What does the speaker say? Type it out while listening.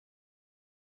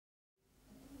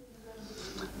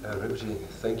Rinpoche,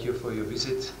 thank you for your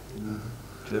visit in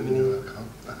Germany. You're welcome.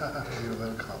 You're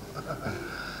welcome.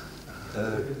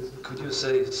 Could you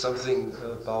say something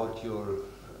about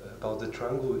the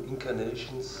Thrangu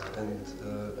incarnations and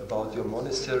about your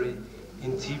monastery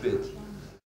in Tibet?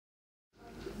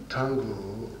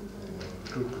 Thrangu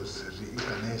Rinpoche's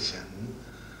reincarnation.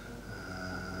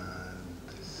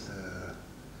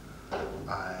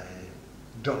 I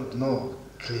don't know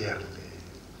clearly,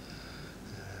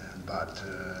 but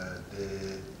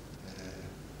the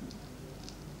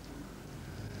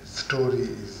story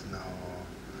is now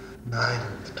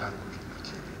 9th Thrangu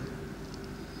Rinpoche.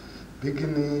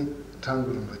 Beginning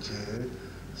Thrangu Rinpoche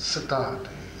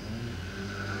starting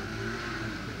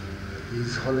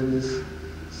His Holiness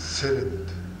 7th.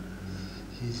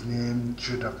 His name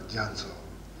Chudak Gyaltsap.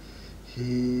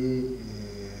 He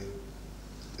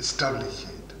established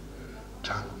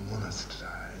Thrangu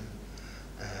monastery,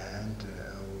 and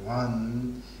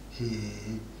one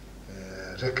he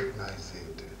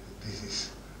recognized this is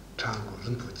Thrangu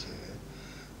Rinpoche,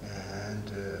 and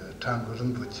Thrangu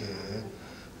Rinpoche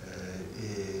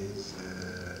is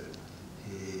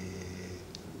he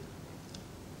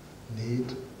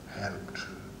need help to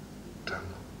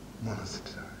Thrangu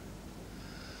monastery.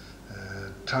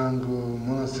 Thrangu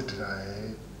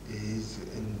monastery is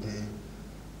in the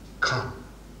Khan,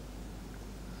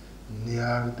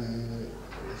 near the,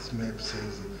 this map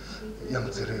says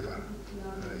Yangtze River,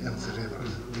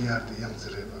 near the Yangtze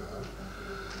River.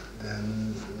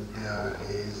 Then there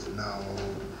is now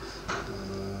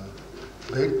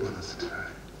the big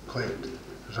monastery, quite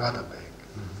rather big,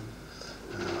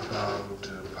 about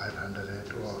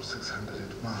 500 or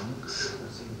 600 monks,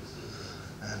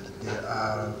 and they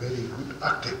are very good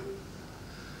active.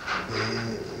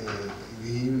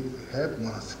 We have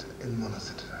monastery, in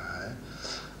monastery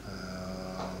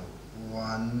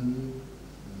one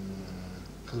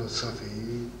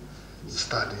philosophy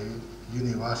study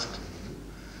university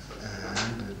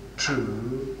and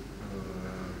 2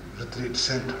 retreat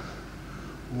center.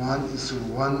 One is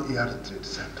 1 year retreat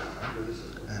center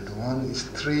and one is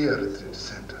 3-year retreat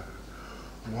center.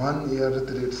 1 year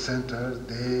retreat center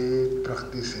they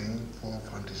practicing for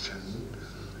foundation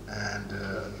and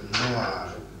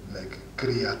lower like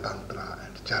Kriya Tantra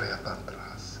and Charya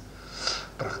Tantras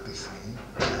practicing,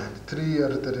 and 3-year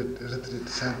retreat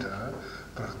center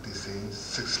practicing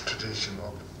 6 tradition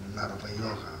of Narva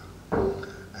Yoga,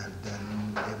 and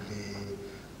then every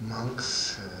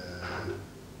monks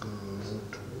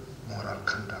good moral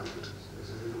conduct,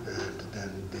 and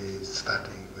then they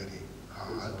studying very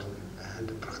hard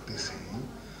and practicing,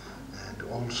 and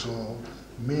also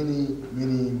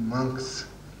many monks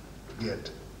get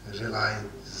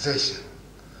realization.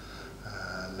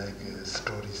 Like a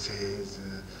story says,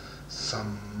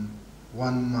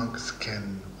 one monk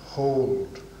can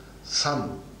hold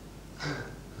sun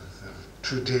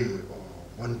 2 days or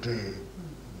 1 day,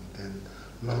 then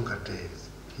longer days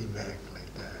he make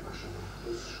like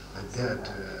that.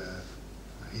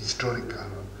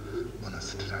 Historical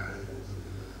monastery.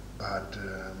 But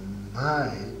my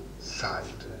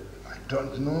side, I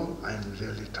don't know, I'm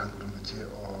really Thrangu Rinpoche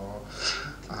or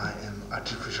I am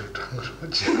artificial Thrangu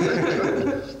Rinpoche.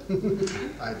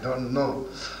 I don't know.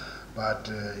 But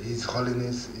His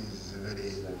Holiness is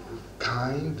very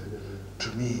kind to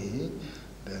me.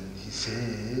 Then he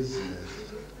says,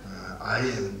 I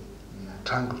am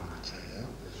Thrangu Rinpoche.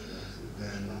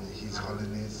 Then His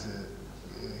Holiness,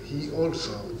 he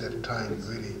also that time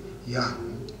very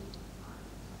young.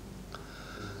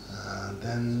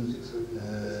 Then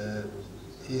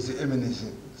His Eminence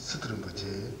Situ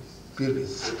Rinpoche,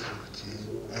 previous Situ Rinpoche,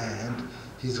 and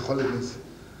His Holiness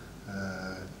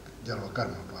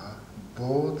Gyaltsap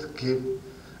both gave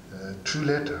 2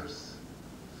 letters.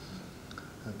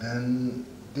 Then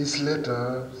this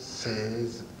letter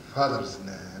says father's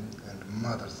name and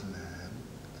mother's name,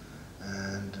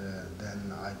 and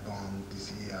then I born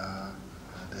this year,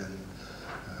 then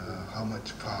how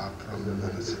much far from the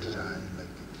monastery,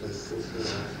 like this.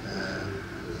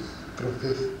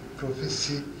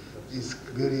 Prophecy is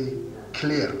very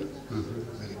clear,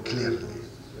 very clearly.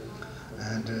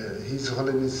 And His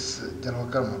Holiness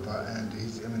Gyaltsap and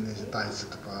His Eminence Tai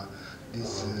Sitpa,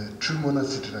 these 2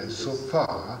 monasteries so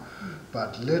far,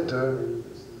 but later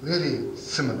very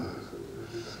similar,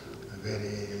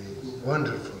 very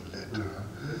wonderful letter,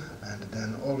 and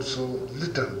then also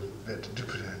little bit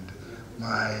different.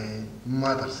 My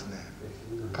mother's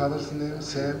name, father's name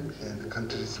same, and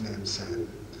country's name same,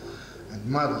 and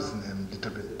mother's name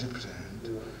little bit different.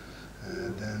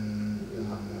 Then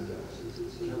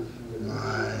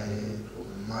my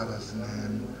mother's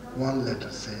name, one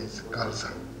letter says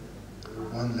Gyaltsap,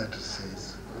 one letter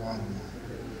says one.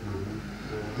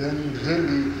 Then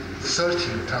really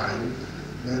searching time,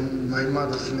 then my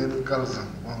mother's name Gyaltsap,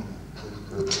 one.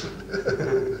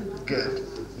 Get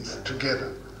it's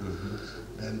together.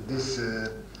 And this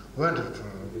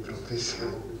wonderful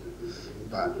professor,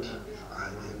 but I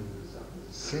am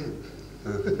sick.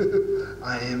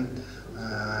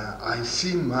 I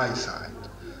see my side.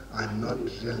 I'm not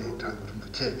really Thrangu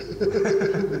Rinpoche.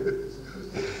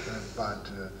 But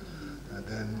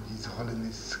then His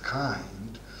Holiness is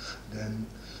kind. Then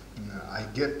I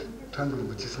get Thrangu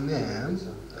Rinpoche's name,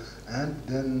 and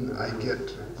then I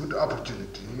get good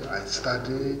opportunity. I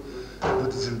study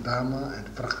Buddhism Dharma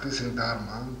and practicing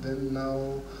Dharma. Then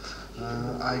now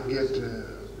I get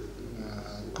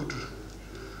good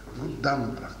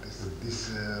Dharma practice.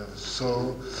 This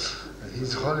so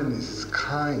His Holiness is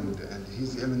kind, and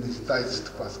His Eminence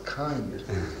Taoist was kind,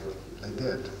 like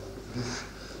that. This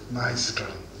my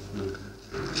story.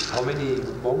 How many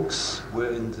monks were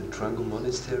in the Thrangu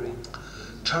monastery?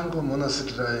 Thrangu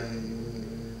monastery,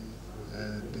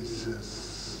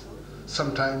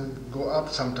 sometimes go up,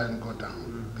 sometimes go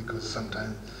down, because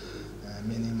sometimes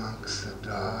many monks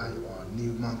die or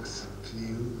new monks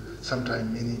few. Sometimes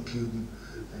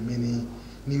many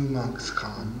new monks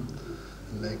come,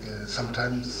 like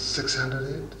sometimes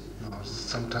 600 or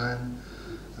sometimes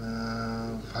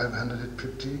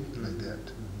 550, like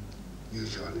that,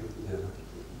 usually.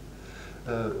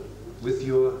 Yeah.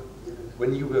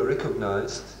 When you were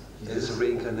recognized as a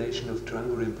reincarnation of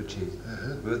Thrangu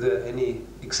Rinpoche, were there any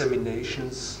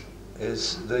examinations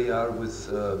as they are with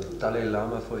Dalai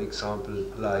Lama, for example,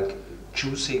 like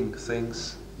choosing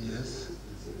things? Yes.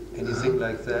 Anything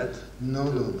like that? No.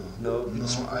 No,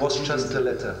 it was just a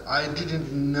letter. I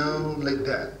didn't know like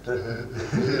that.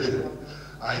 Really.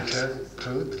 I tell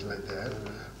truth like that,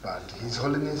 but His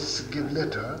Holiness give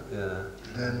letter,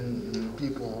 then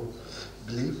people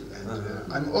believe,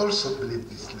 and I'm also believe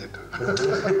this letter.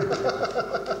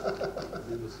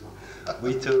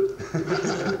 We too.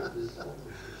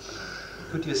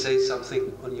 Could you say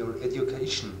something on your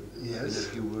education? Yes. In a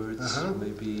few words,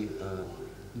 maybe.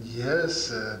 Yes,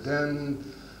 then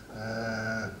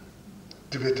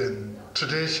Tibetan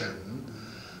tradition,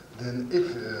 then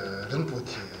if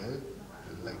Rinpoche,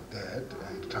 like that,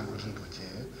 and Thrangu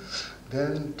Rinpoche,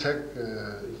 then take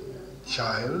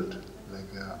child,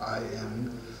 like I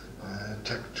am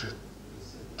take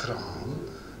Thrangu,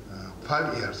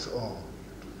 5 years old.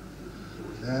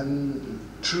 Then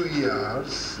 2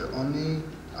 years only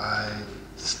I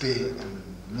stay in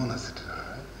monastery.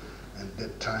 And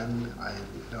that time I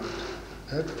don't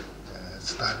have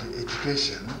study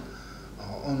education,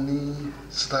 only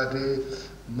study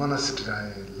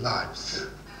monastery lives,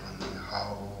 only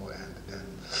how and then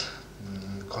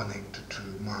connect to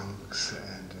monks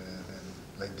and then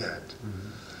like that.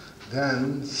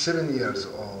 Then 7 years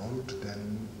old,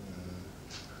 then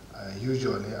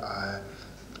usually our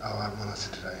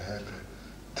monastery have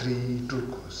 3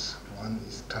 Tulkus. One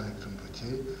is Thalik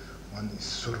Rinpoche, one is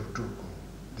Suru Tulku.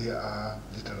 They are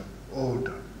little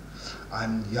older,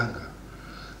 I'm younger.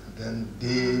 Then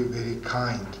they very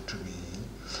kind to me,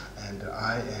 and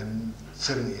I am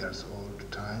 7 years old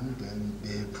time. Then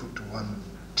they put one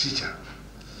teacher,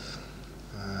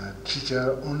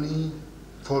 teacher only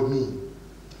for me.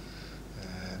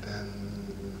 Then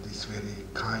this very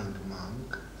kind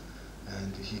monk,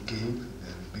 and he gave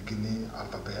the beginning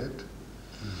alphabet,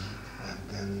 and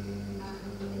then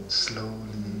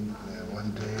slowly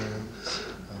one day,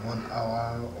 1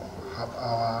 hour or half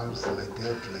hours, like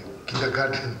that, like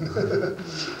kindergarten.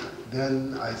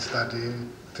 Then I studied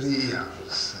 3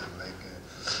 years, like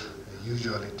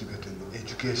usually Tibetan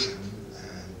education,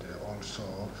 and also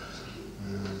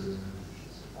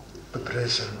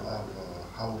preparation of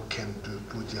how can do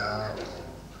puja, or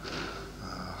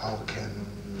how can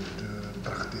do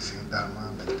practicing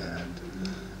Dharma, like that.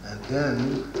 And then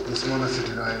this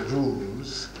monastery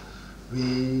rules,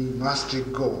 we must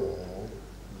go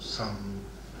some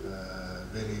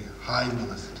very high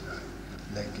monastery,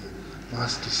 like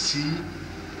must see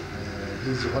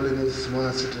His Holiness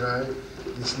monastery,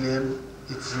 its name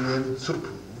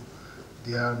Situ.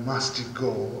 There must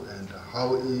go, and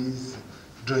how is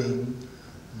doing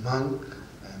monk,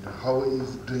 and how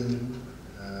is doing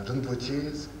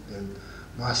Rinpoches, then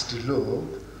must look,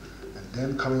 and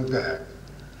then coming back.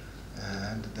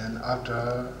 And then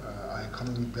after I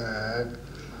coming back,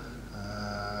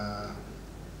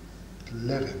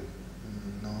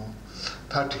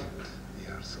 13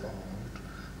 years old,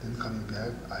 then coming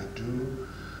back, I do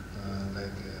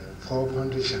like 4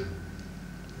 foundation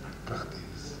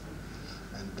practice,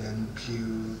 and then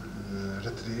few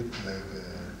retreat, like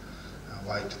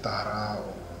White Tara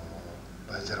or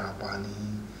Vajrapani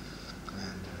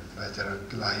and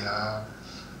Vajraglaya.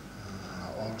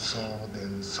 Also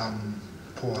then some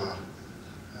poor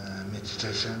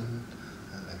meditation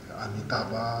like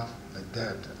Amitabha, like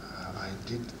that. I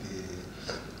did the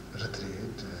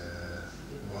retreat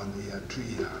 1 year, 2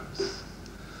 years.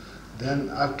 Then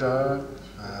after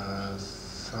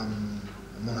some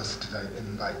monastery, I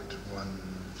invite one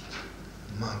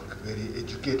monk, very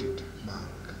educated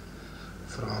monk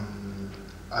from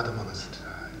other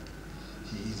monastery.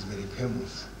 He is very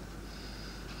famous.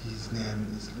 His name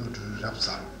is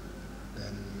Gyaltsap.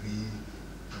 Then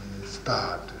we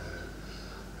start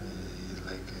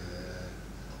like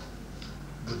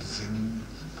Buddhism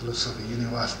Philosophy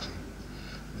University.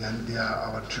 Then they are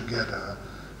our together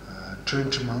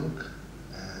 20 monk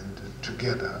and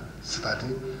together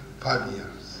study 5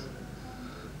 years.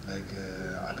 Like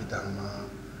Abhidharma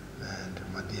and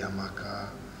Madhyamaka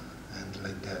and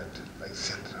like that, like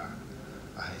etc.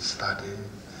 I study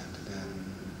and then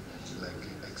like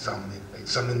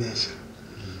examination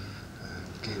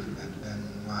give, and then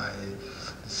my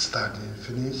study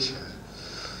finish.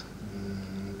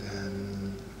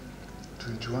 Then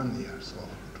 21 years old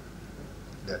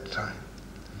that time.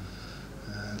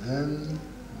 Then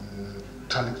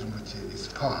Thrangu Rinpoche is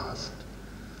passed,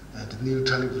 and new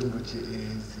Thrangu Rinpoche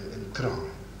is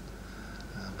enthroned,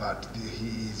 but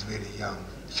he is very young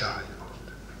child.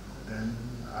 Then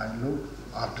I look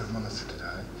after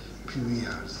monastery few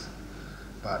years,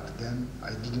 but then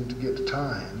I didn't get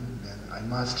time. Then I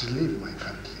must leave my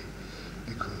country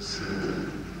because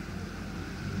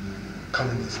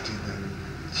communist then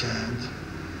change.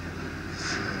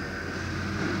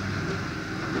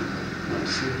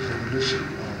 Revolution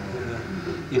or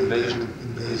invasion,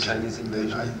 the Chinese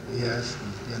invasion. Yes,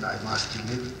 then I must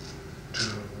leave to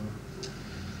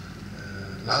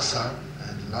Lhasa,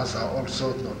 and Lhasa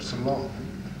also not so long.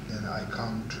 Then I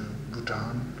come to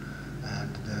Bhutan,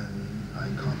 and then I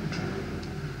come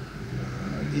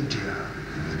to India.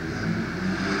 And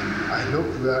I look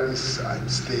where I'm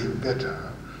staying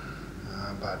better,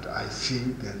 but I see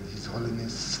then His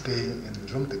Holiness stay in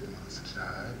Rumtek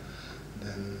Monastery.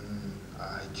 Then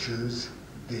I choose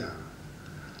there,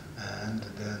 and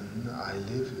then I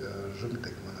live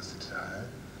Rumtek Monastery,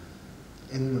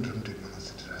 in Rumtek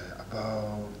Monastery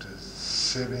about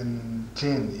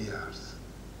 17 years.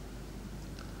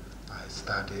 I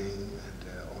study and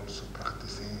also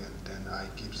practicing, and then I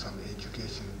give some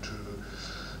education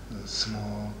to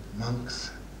small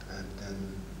monks and then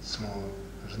small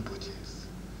Rinpoches.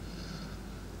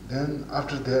 Then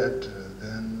after that,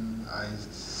 then I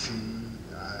see.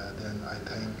 Then I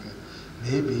think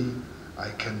maybe I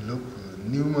can look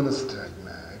new monastery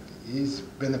mag is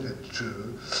benefit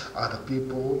to other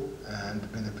people and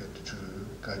benefit to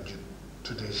Kagyu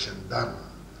tradition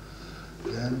Dharma.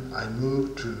 Then I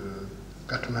moved to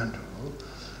Kathmandu,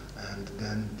 and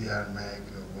then there make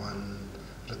one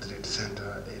retreat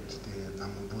center at the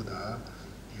Namu Buddha,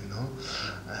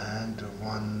 and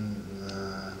one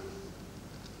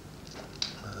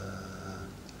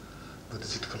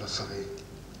Buddhist philosophy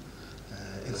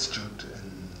institute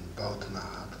in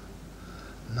Baudhanath.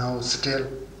 Now still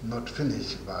not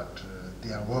finished, but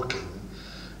they are working.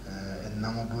 In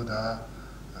Namu Buddha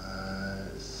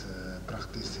is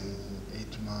practicing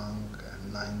 8 monks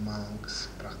and 9 monks,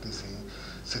 practicing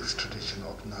 6 tradition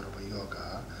of Narva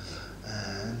Yoga,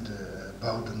 and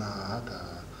Baudhanath,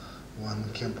 one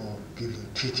temple giving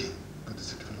teaching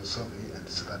Buddhist philosophy and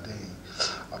studying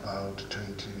about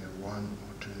 21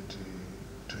 or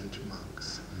 20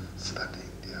 monks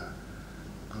studying. They are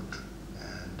good,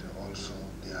 and also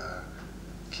they are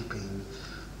keeping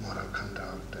moral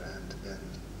conduct, and then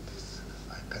this,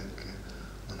 I think,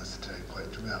 monastery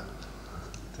quite well.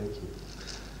 Thank you.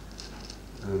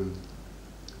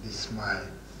 This is my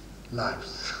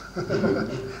life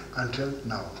until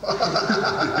now.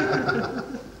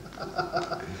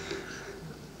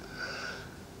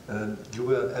 You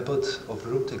were abbot of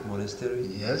Rumtek Monastery.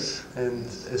 Yes. And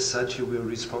as such, you were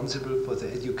responsible for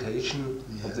the education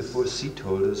of the 4 seat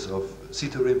holders of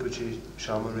Situ Rinpoche,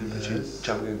 Shamar Rinpoche,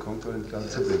 Jamgön, Kongtul, and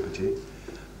Gyaltsap Rinpoche.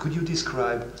 Could you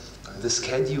describe the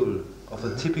schedule of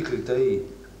a typical day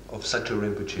of such a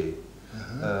Rinpoche?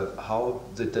 How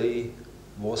the day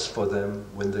was for them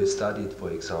when they studied,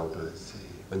 for example,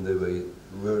 when they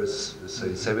were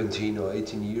say 17 or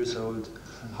 18 years old?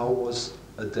 How was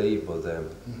a day for them?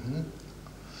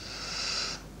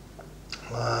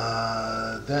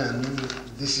 Then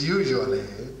this usually,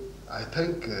 I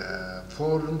think,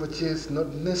 for Rinpoches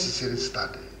not necessary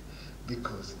study,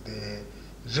 because they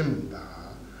remember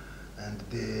and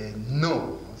they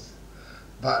know,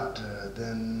 but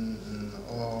then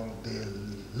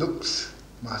looks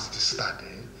must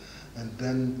study, and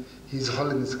then His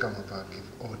Holiness Karmapa give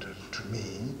order to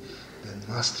me, then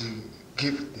must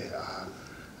give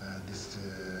this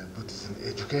Buddhism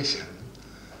education,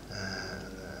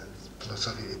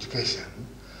 philosophy education,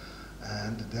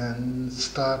 and then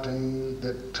starting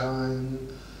that time,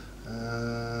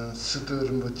 Situ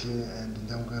Rinpoche and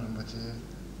Jamgön Rinpoche,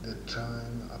 that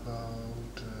time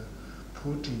about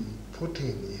 14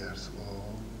 years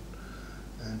old,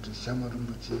 and Shamar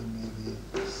Rinpoche maybe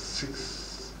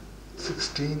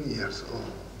 16 years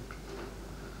old.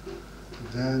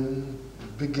 Then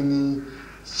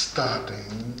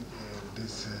starting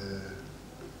this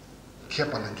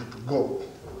Khepalanjup Go.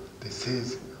 This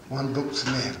is one book's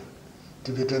name,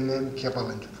 Tibetan name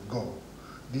Khepalanjup Go.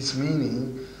 This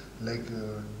meaning like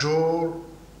door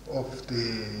of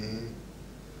the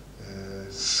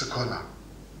scholar,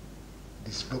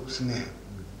 this book's name.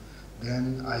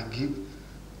 Then I give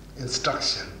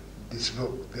instruction, this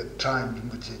book, that time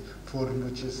Rinpoche, 4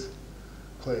 Rinpoches,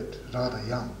 quite rather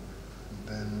young.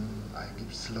 Then I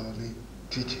give slowly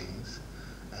teachings,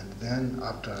 and then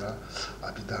after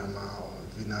Abhidharma or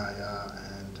Vinaya,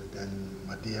 and then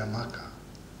Madhyamaka,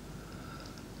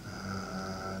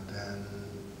 then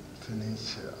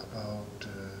finish about,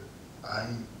 I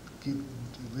give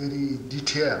very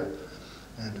detailed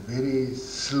and very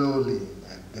slowly,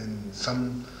 and then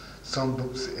some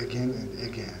books again and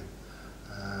again.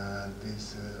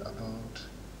 This about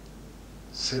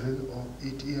 7 or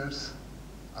 8 years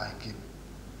I give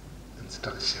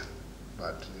instruction,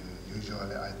 but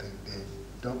usually I think they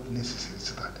don't necessarily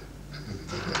study.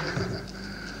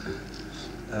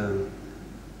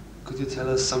 Could you tell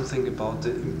us something about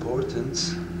the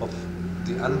importance of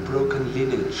the unbroken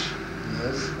lineage?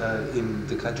 Yes. In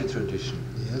the Kagyu tradition?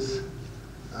 Yes,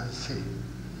 I see.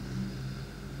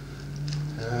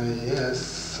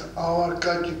 Yes, our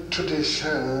Kagyu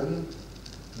tradition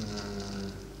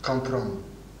come from,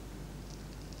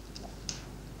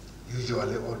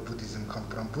 usually all Buddhism come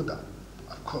from Buddha,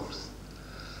 of course.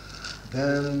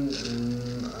 Then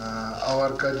our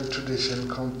Kagyu tradition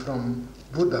come from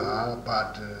Buddha,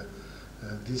 but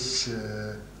this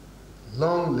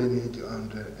long lineage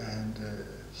and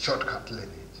shortcut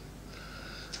lineage.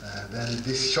 Then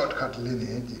this shortcut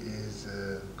lineage is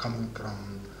coming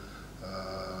from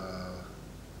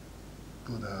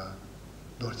Buddha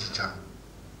Dorji-chan,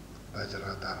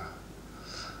 Vajradhara.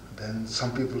 Then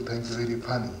some people think very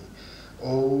funny.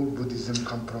 All Buddhism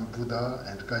come from Buddha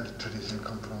and Kagyu tradition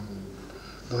come from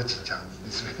Dorji-chan.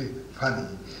 It's very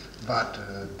funny, but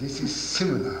this is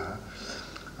similar.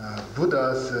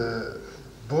 Buddha's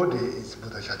body is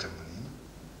Buddha Shakyamuni,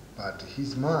 but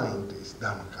his mind is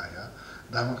Dharmakaya.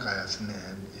 Dharmakaya's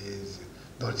name is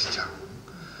Dorji-chan.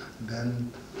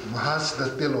 Then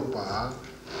Mahasiddha Telopa,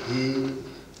 he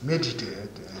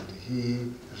meditated and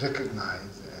he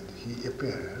recognized and he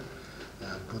appeared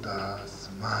Buddha's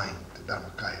mind,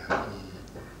 Dharmakaya, he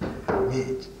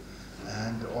made.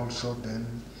 And also then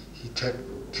he took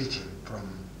teaching from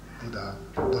Buddha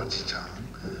Dorji-chan.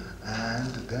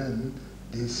 And then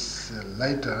this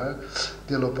later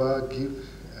Telopa give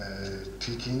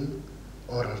teaching,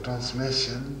 oral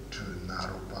transmission to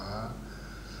Naropa,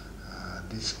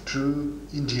 this true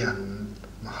Indian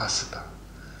Mahasiddha.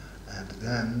 And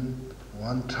then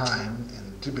one time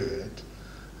in Tibet,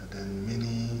 then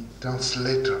many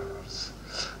translators,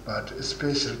 but a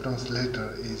special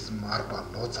translator is Marpa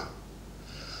Loza.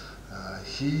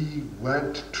 He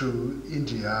went to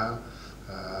India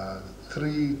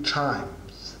 3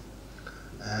 times,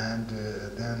 and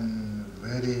then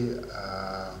very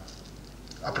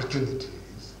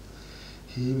opportunities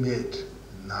he met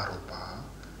Naropa,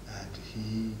 and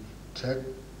he took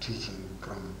teaching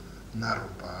from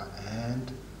Naropa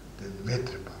and then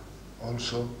Metripa.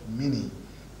 Also many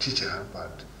teacher,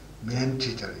 but main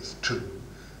teacher is 2,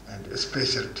 and a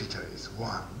special teacher is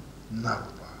 1,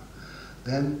 Naropa.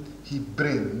 Then he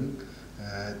bring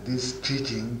this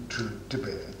teaching to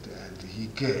Tibet, and he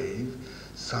gave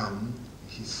some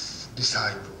his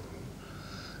disciple,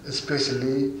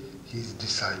 especially his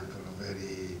disciple,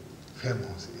 very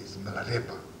famous, is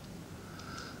Milarepa.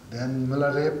 Then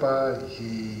Milarepa,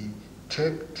 he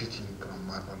take teaching from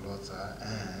Marpaloza,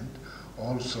 and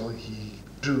also he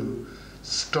do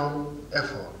strong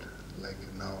effort, like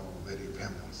now very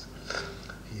famous.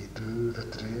 He do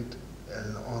retreat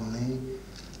and only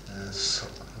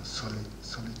solitude.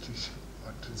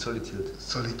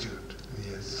 Solitude,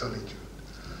 yes, solitude.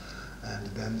 And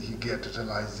then he get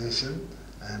realization,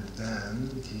 and then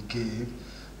he gave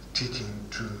teaching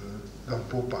to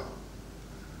Gampopa.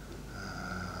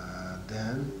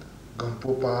 Then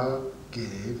Gampopa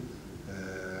gave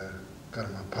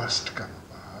karma, first karma,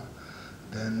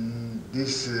 Then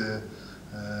this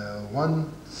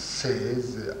one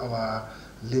says our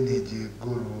lineage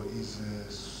guru is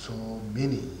so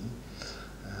many,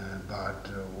 but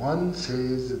one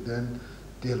says then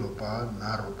Telopa,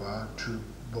 Naropa to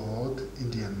both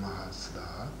Indian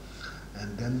Mahasada,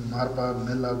 and then Marpa,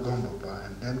 Mela, Gombopa,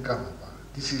 and then Kamapa.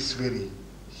 This is very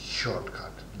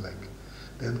shortcut, like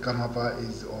then Kamapa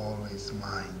is always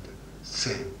mind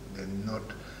same, then not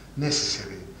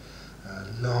necessary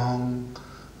long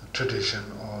tradition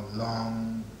or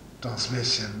long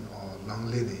transmission or long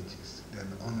lineages. Then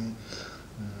only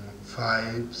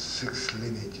 5, 6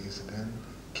 lineages then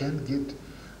can get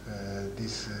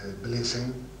this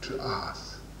blessing to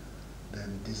us.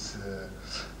 Then this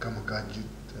Kamakaju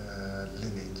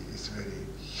lineage is very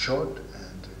short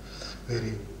and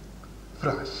very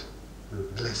fresh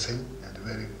blessing and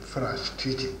very fresh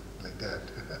teaching, like that.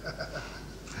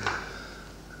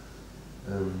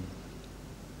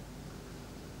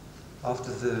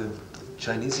 After the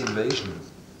Chinese invasion,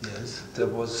 Yes. there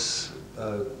was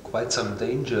quite some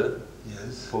danger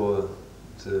Yes. for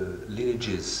the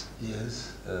lineages Yes.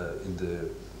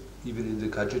 even in the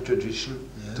Kagyu tradition,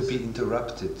 Yes. to be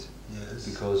interrupted, Yes.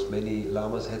 because many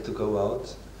lamas had to go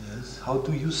out. Yes. How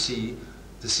do you see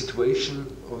the situation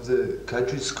of the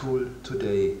Kagyu school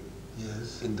today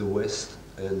Yes. in the West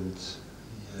and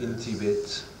in Yes.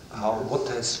 Tibet? What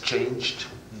has changed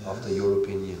after your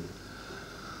opinion?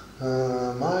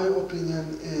 My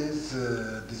opinion is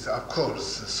this, of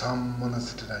course, some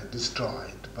monasteries are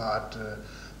destroyed, but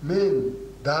main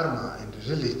Dharma and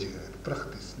religion and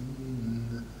practice,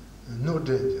 no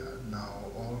danger now,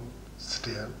 all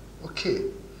still okay.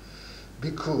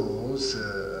 Because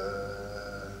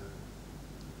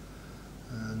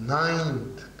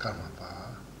ninth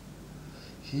Karmapa,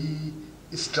 he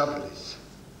established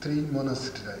 3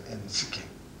 monasteries in Sikkim,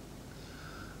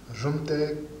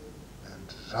 Rumtek,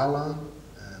 Ralang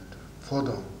and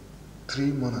Phodong,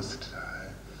 3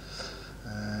 monasteries.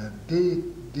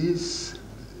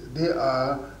 They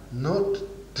are not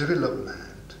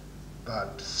development,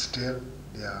 but still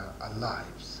they are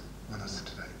alive.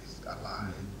 Monastery is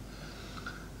alive.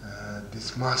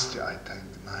 This master, I think,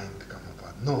 9th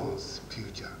Karmapa, knows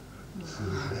future.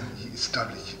 And he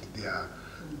established their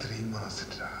 3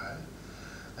 monasteries.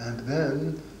 And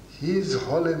then His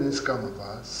Holiness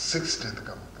Karmapa, 16th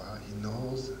Karmapa, he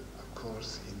knows, of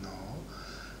course, he knows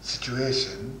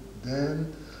situation.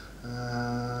 Then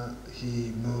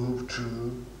he moved to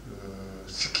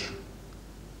Sikkim.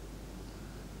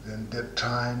 Then that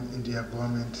time, India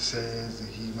government says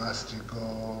he must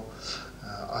go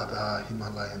other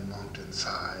Himalayan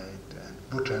mountainside, and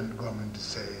Bhutan government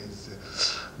says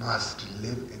must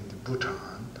live in the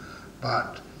Bhutan,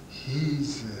 but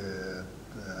he's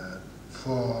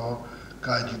for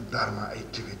Kagyu Dharma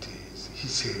activities, he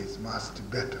says must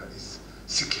better is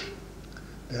Sikkim.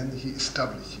 Then he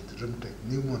established Rumtek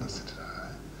new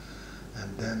monastery,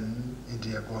 and then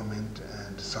India government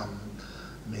and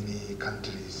many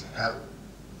countries help,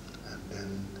 and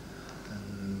then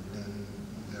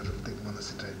the Rumtek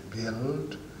monastery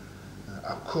built.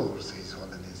 Of course, His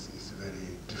Holiness is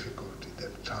very difficult at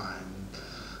that time,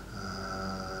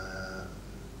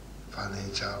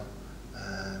 financial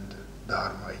and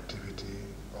Dharma activity,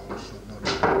 also not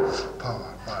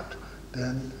power, but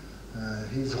then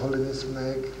His Holiness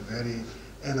make very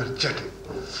energetic.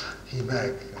 He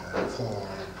make for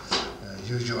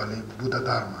usually Buddha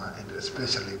Dharma and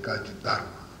especially Kagyu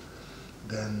Dharma,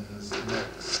 then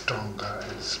make stronger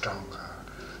and stronger.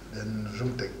 Then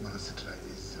Rumtek monastery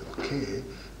is okay.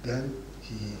 Then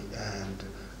he and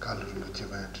Kagyu Rinpoche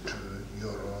went to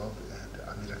Europe and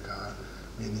America,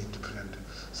 many different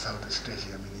Southeast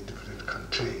Asia, many different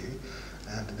countries,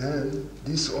 and then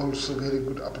this also very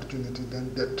good opportunity.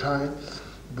 Then that time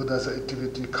Buddha's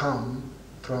activity come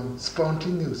from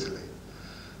spontaneously.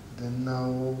 Then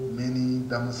now many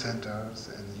Dhamma centers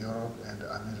in Europe and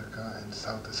America and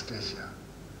Southeast Asia.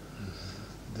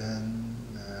 Then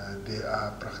they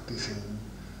are practicing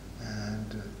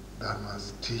and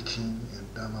Dharma's teaching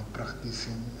and Dharma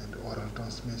practicing and oral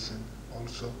transmission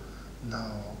also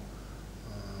now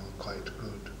quite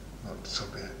good, not so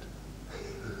bad.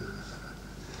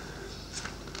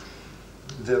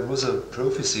 There was a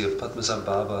prophecy of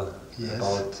Padmasambhava Yes.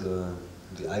 about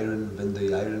when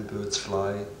the iron birds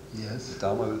fly, Yes. the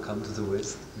Dharma will come to the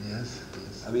West. Yes.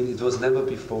 Yes. I mean, it was never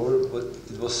before, but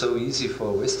it was so easy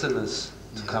for Westerners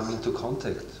to come into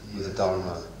contact with the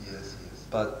Dharma. Yes. Yes.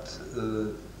 But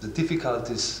the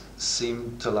difficulties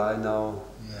seem to lie now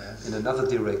Yes. in another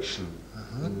direction,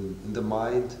 in the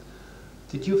mind.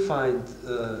 Did you find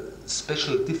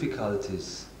special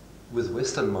difficulties with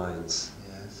Western minds?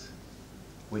 Yes.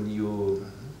 when you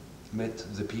met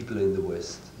the people in the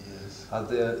West? Yes. Are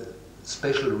there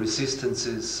special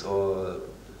resistances or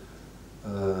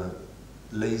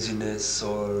laziness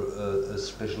or a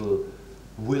special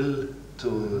will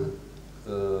to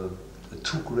a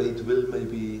too great will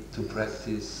maybe to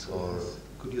practice, or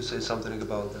could you say something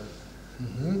about that?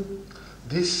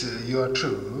 This you are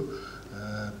true.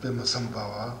 Pema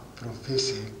Sambhava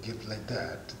prophecy give like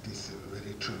that. This is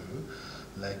very true.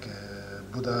 Like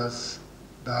Buddha's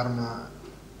Dharma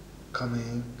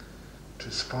coming to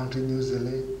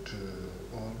spontaneously to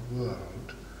all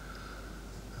world.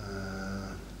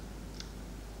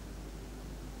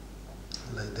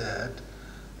 Like that.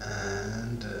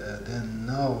 And then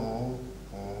now,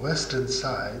 Western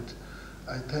side,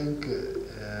 I think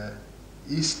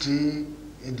East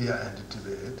India and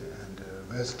Tibet and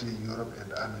West Europe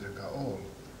and America all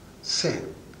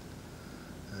same.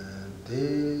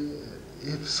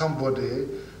 If somebody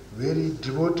very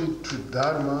devoted to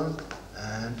Dharma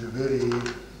and very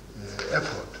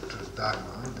effort to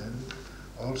Dharma, then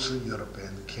also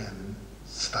European can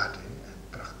study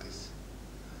and practice.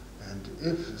 And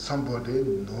if somebody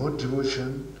no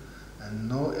devotion and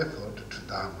no effort to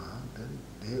Dharma, then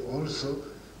they also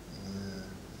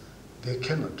they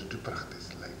cannot do practice.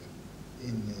 Like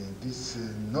in this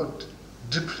not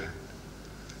different.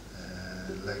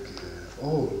 Like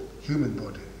all human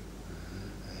body,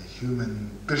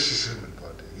 precious human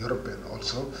body, European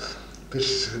also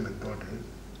precious human body.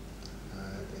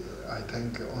 I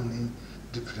think only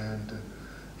different.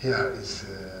 Here is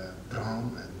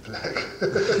brown and black.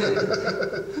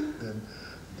 Then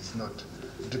it's not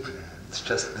different. It's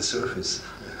just the surface.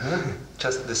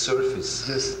 Just the surface.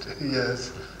 Just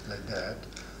yes, like that.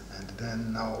 And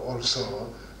then now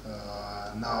also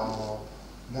now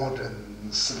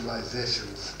modern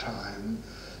civilization's time,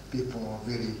 people are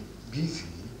very busy,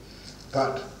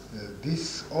 but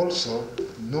this also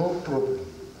no problem,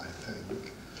 I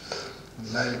think.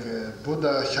 Like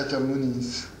Buddha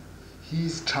Shakyamuni's,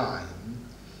 his time,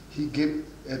 he gave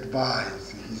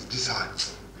advice his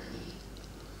disciple.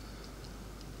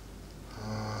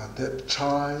 That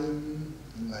time,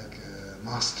 like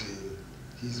master,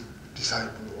 his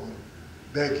disciple on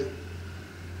begging.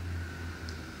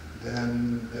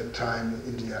 Then that time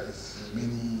India is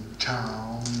many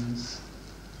towns,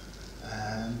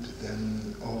 and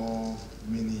then all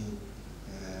many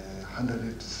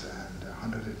hundreds and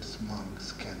hundreds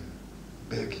monks can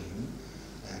begging,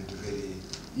 and very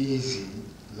easy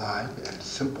life and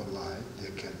simple life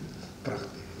they can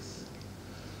practice.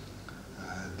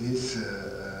 This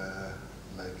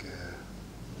like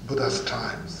Buddha's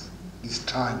times, this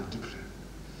time different.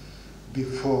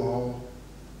 Before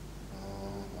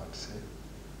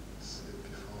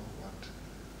before what?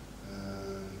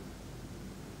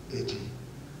 80,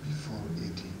 before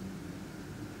 80,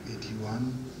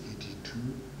 81, 82,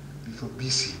 before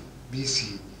BC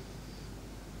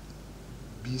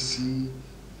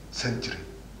century,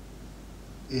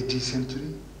 80th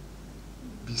century,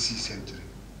 BC century,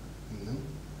 you know?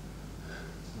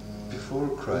 Before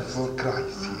Christ? Before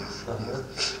Christ, yes,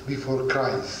 yes. Before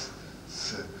Christ's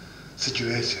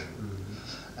situation.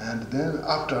 And then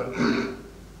after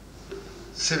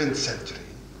 7th century,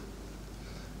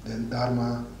 then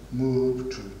Dharma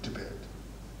moved to Tibet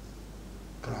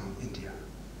from India.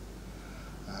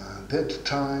 That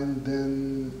time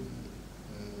then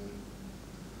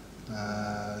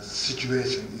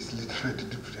situation is little bit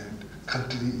different,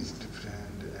 country is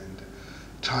different, and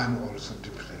time also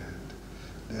different.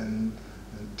 Then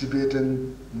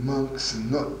Tibetan monks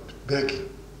not begging,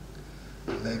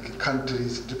 like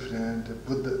countries different,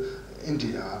 Buddha,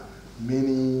 India,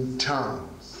 many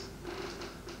towns.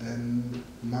 Then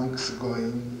monks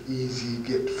going easy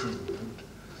get food,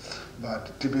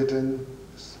 but Tibetan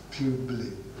few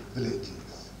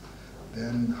villages.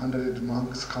 Then 100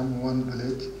 monks come one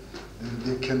village, then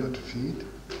they cannot feed.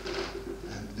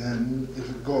 And then if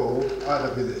you go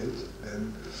other village,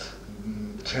 then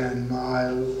 10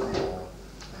 miles or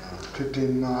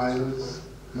 15 miles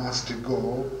must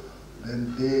go,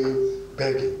 then they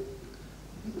begging.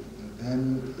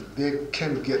 Then they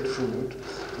can get food,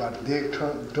 but they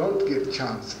don't get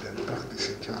chance, then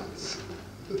practicing chance.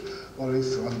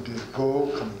 Always one day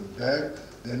go, coming back,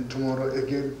 then tomorrow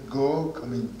again go,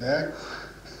 coming back,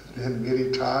 then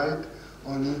very tired,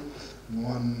 only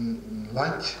one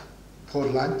lunch, for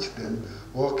lunch, then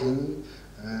walking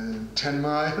 10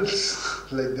 miles,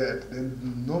 like that,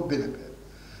 then no benefit.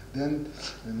 Then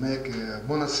make a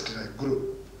monastery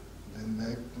group, and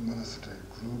then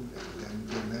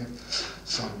they make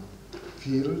some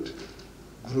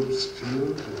groups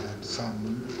field, and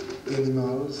some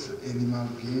animal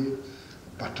give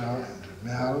butter and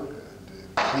milk,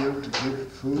 and field to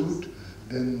give food.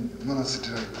 Then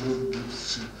monastery group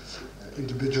gives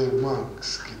individual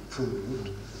monks give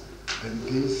food. Then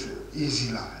this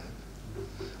easy life.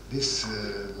 This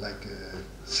like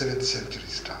 7th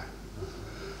century's time.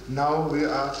 Now we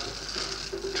are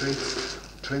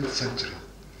 20th century.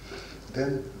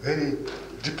 Then very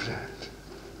different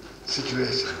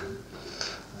situation.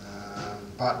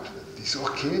 But it's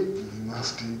okay. We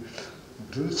must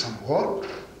do some work.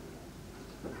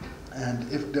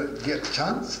 And if they get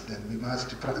chance, then we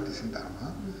must practice in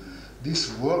Dharma.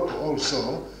 This work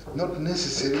also, not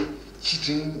necessarily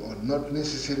cheating or not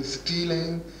necessarily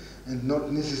stealing and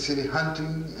not necessarily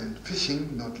hunting and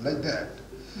fishing, not like that.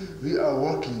 We are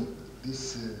working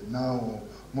this now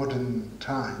modern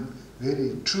time,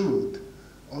 very truth,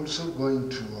 also going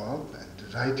to work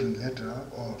and writing letter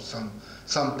or some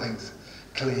things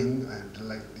clean and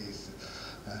like this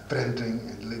printing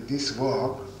and like this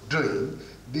work doing.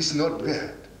 This not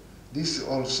bad. This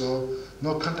also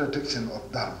no contradiction of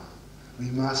Dharma. We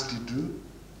must do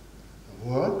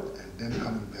work and then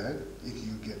coming back. If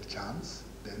you get chance,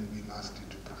 then we must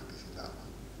do practice in Dharma.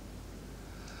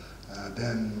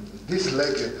 Then this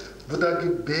like Buddha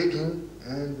keep begging,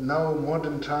 and now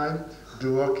modern time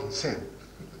do working same.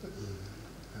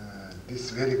 This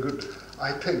very good,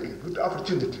 I think, good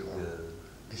opportunity.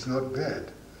 It's not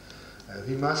bad.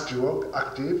 We must work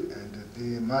active and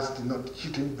they must not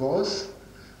cheating boss.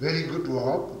 Very good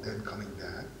work, then coming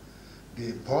back.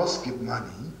 The boss give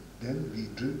money, then we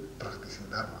do practicing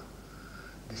Dharma.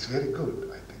 It's very good,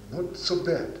 I think, not so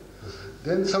bad.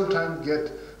 Then sometimes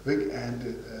get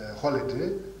weekend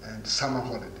holiday and summer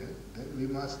holiday. Then we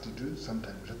must do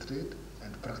sometimes retreat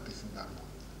and practicing Dharma.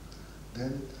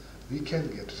 Then we can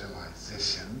get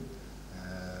realization,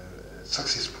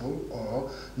 successful or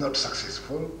not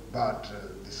successful, but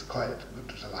this quite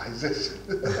good realization.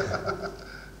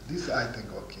 This I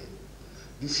think okay.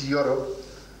 This Europe,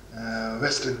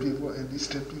 Western people and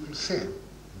Eastern people same.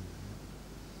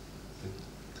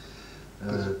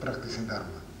 Practicing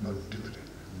Dharma, not different.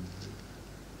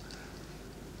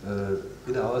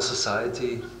 In our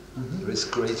society, there is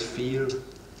great fear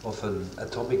of an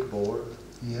atomic war.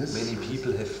 Yes. Many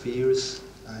people have fears.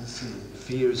 I see.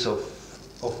 Fears of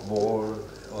war,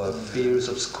 or fears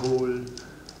of school,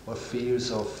 or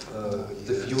fears of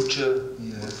the future.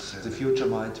 Yes. What the future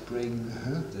might bring,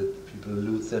 that people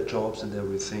lose their jobs and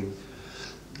everything.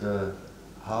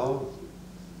 How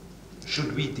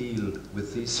should we deal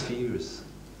with these fears?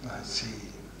 I see.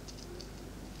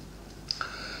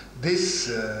 This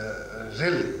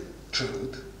really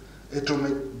truth,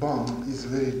 atomic bomb is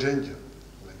very dangerous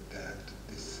like that.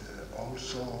 This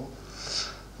also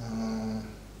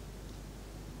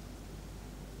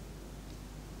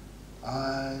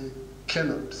I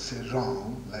cannot say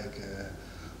wrong, like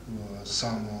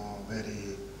some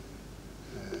very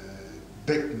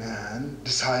big man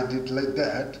decided like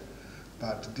that,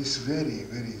 but this very,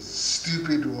 very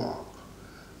stupid work,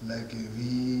 like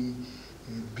we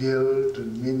build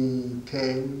many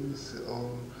things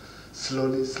or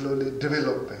slowly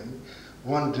developing,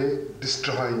 one day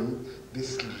destroying,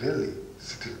 this really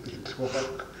stupid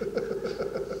work.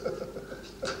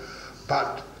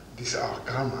 But this is our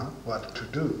karma, what to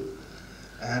do.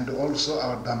 And also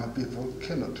our Dharma people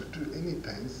cannot do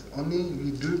anything, only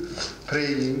we do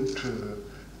praying to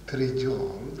 3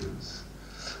 jewels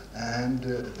and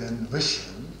then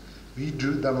wishing. We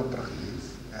do Dharma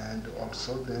practice and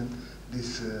also then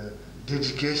this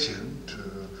dedication to,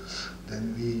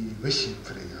 then we wishing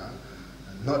prayer,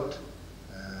 not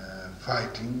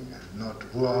fighting and not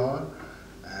war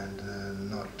and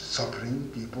not suffering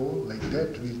people like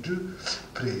that. We do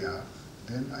prayer.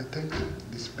 Then I think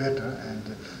this better,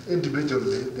 and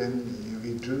individually then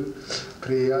we do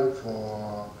prayer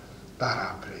for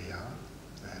Tara prayer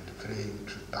and praying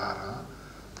to Tara,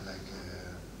 like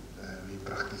we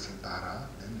practicing Tara,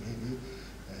 then maybe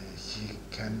she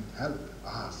can help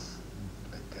us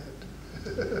like that.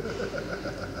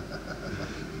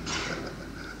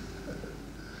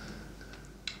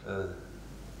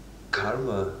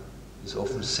 Karma is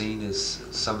often seen as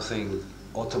something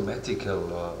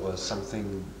automatical or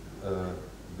something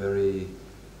very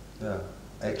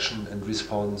action and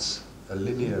response, a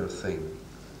linear thing.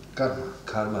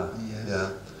 Karma. Yes.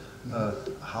 Yeah.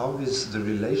 How is the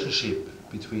relationship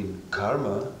between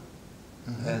karma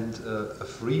and a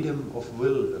freedom of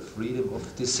will, a freedom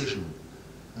of decision?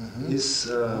 Is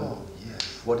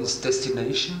what is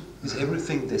destination? Is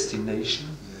everything destination?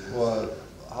 Yes. Or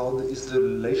how is the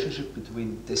relationship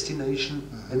between destination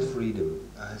and freedom?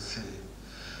 I see.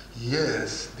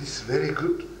 Yes, this is very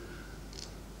good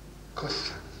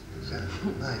question.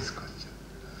 Very nice question.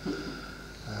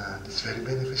 This is very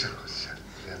beneficial question.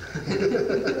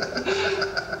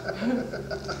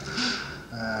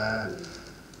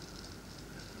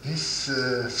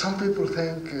 Some people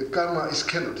think karma is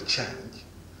cannot change,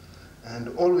 and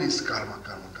always karma,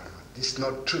 karma, karma. This is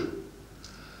not true.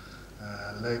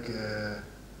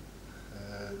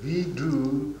 We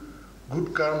do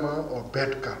good karma or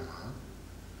bad karma,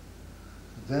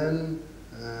 then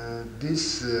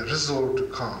this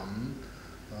result come.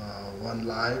 One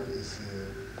life is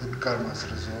good karma's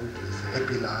result is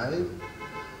happy life,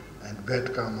 and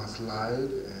bad karma's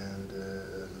life and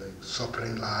like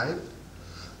suffering life,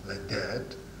 like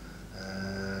that.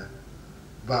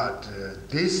 But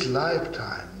this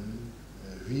lifetime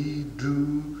we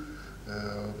do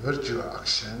virtual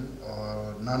action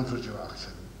or non-virtual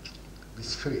action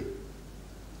is free.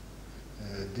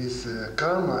 This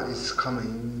karma is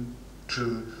coming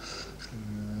to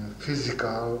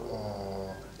physical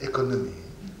or economy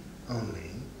only.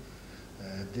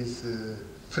 This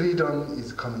freedom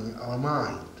is coming our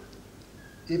mind.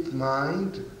 If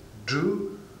mind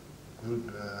do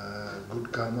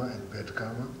good karma and bad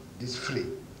karma, this free.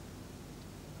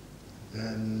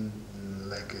 Then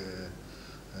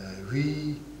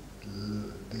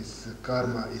this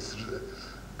karma is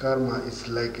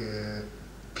like a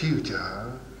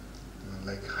future,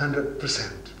 like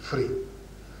 100% free.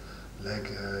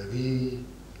 Like we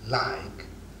like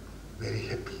very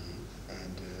happy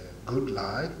and good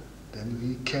life, then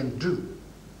we can do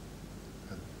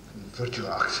virtual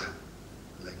action,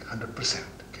 like 100%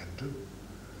 can do.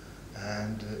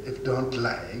 And if don't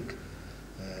like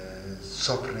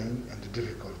suffering and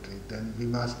difficulty, then we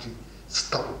must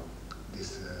stop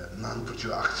this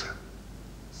non-virtual action.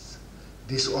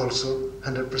 This also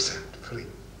 100% free,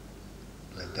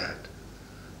 like that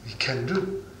we can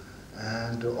do.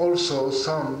 And also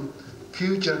some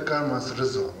future karma's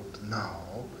result now,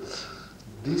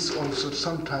 this also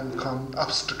sometimes come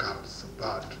obstacles,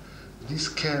 but this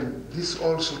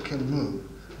also can move,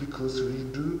 because we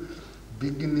do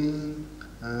beginning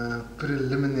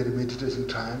preliminary meditation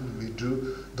time, we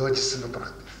do Dojasana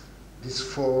practice. This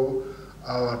for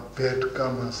our bad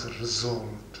karma's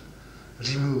result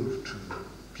removed to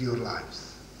pure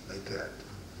lives, like that.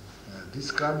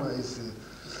 This karma is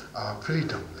our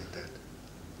freedom, like that.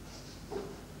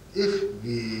 If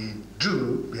we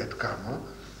do bad karma,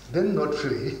 then not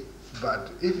free,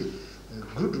 but if a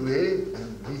good way,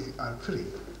 then we are free.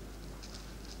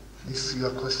 This is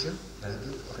your question?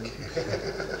 Okay.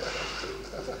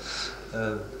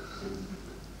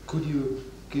 Could you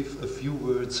give a few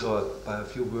words, or by a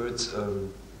few words,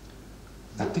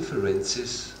 the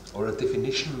differences or a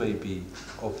definition maybe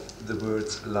of the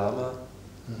words Lama,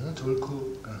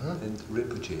 Tulku, and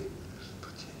Rinpoche?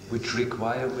 Which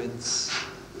requirements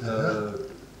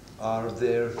are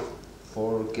there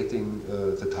for getting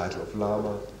the title of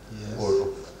Lama, or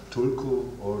of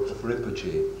Tulku, or of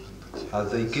Rinpoche? Are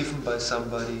they given by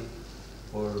somebody,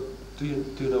 or do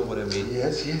you know what I mean?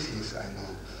 Yes, I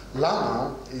know.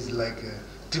 Lama is like a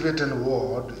Tibetan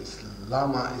word.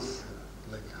 Lama is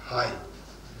like high.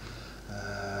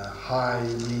 High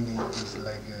meaning is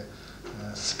like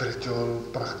a spiritual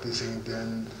practicing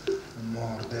than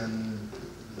more than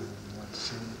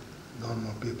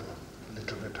normal people, a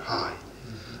little bit high,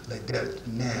 like that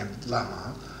name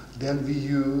Lama. Then we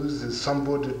use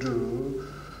somebody do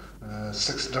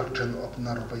six doctrine of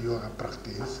Naropa Yoga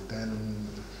practice, then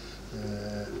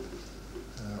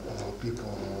or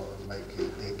people like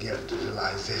they get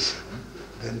realization,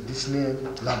 then this name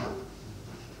Lama.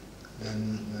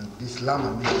 Then this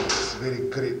Lama means very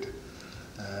great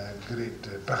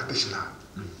practitioner.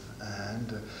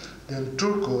 And then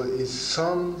Tulku is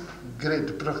some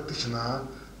great practitioner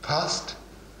past,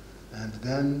 and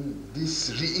then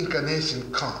this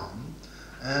reincarnation come,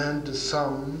 and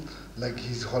some like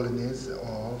His Holiness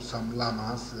or some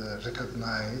Lamas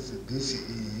recognize this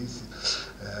is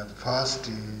first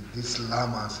this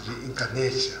Lama's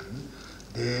reincarnation.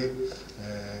 They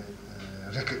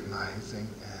recognizing,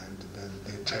 and then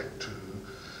they take to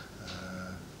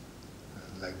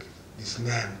like this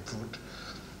name put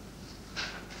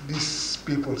this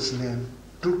people's name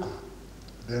Tulku.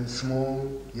 Then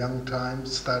small young time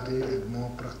study and more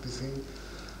practicing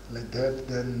like that.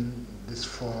 Then this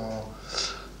for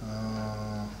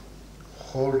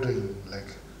holding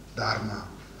like Dharma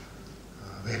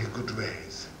very good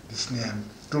ways. This name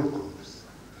Tulku.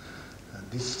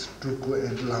 This Tulku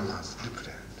and Lamas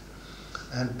different.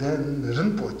 And then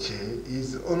Rinpoche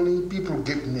is only people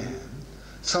get name.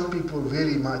 Some people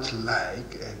very much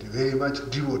like and very much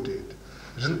devoted.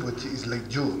 Rinpoche is like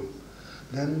jewel.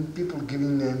 Then people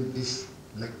giving name this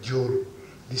like jewel,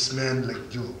 this man like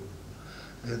jewel.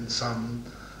 Then some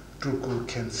Tulku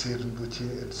Khenchen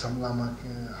Rinpoche and some Lama,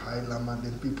 High Lama,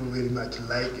 then people very much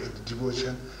like and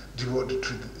devoted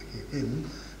to him,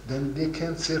 then they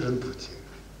can say Rinpoche.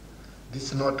 This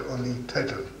is not only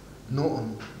title,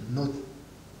 no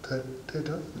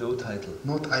title? No title.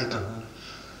 No title.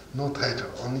 No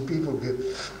title. Only people get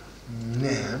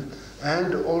name,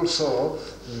 and also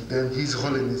then His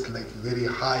Holiness, like very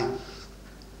high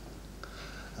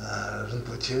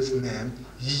Rinpoche's name,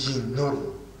 Yijin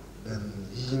Norbu. Then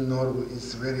Yijin Norbu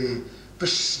is very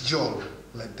prestigious,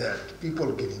 like that.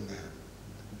 People giving name.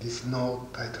 This no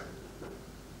title.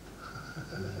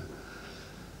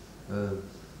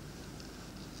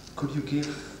 Could you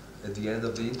give, at the end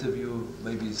of the interview,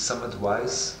 maybe some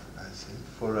advice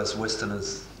for us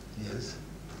Westerners? Yes.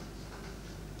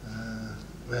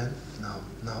 When? Now?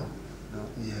 No?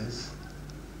 Yes.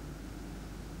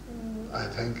 I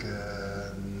think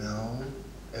no.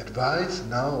 Advice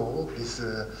now is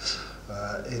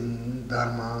in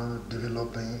Dharma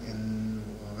developing in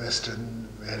Western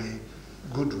very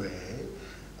good way,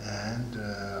 and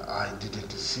I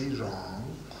didn't see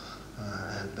wrong,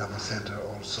 and Dharma Center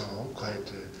also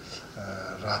quite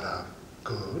rather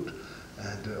good,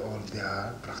 and all they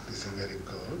are practicing very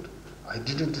good. I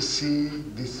didn't see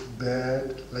this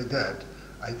bad like that.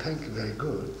 I think very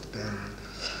good. Then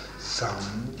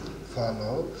some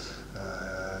follow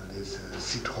this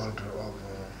seat holder of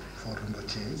for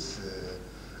Rinpoche's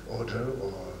order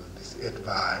or this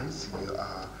advice you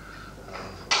are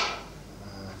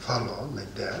follow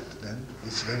like that. Then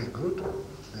it's very good.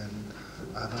 Then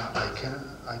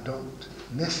I don't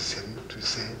necessary to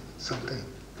say something.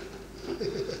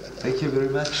 Thank you very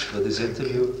much for this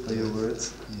interview, for your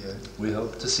words. Yes. We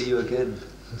hope to see you again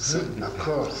soon. Of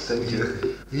course. Thank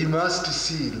you. We must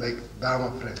see like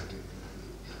Dharma friend.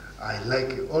 I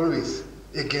like it always,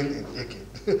 again and again.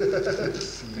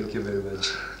 Thank you very much.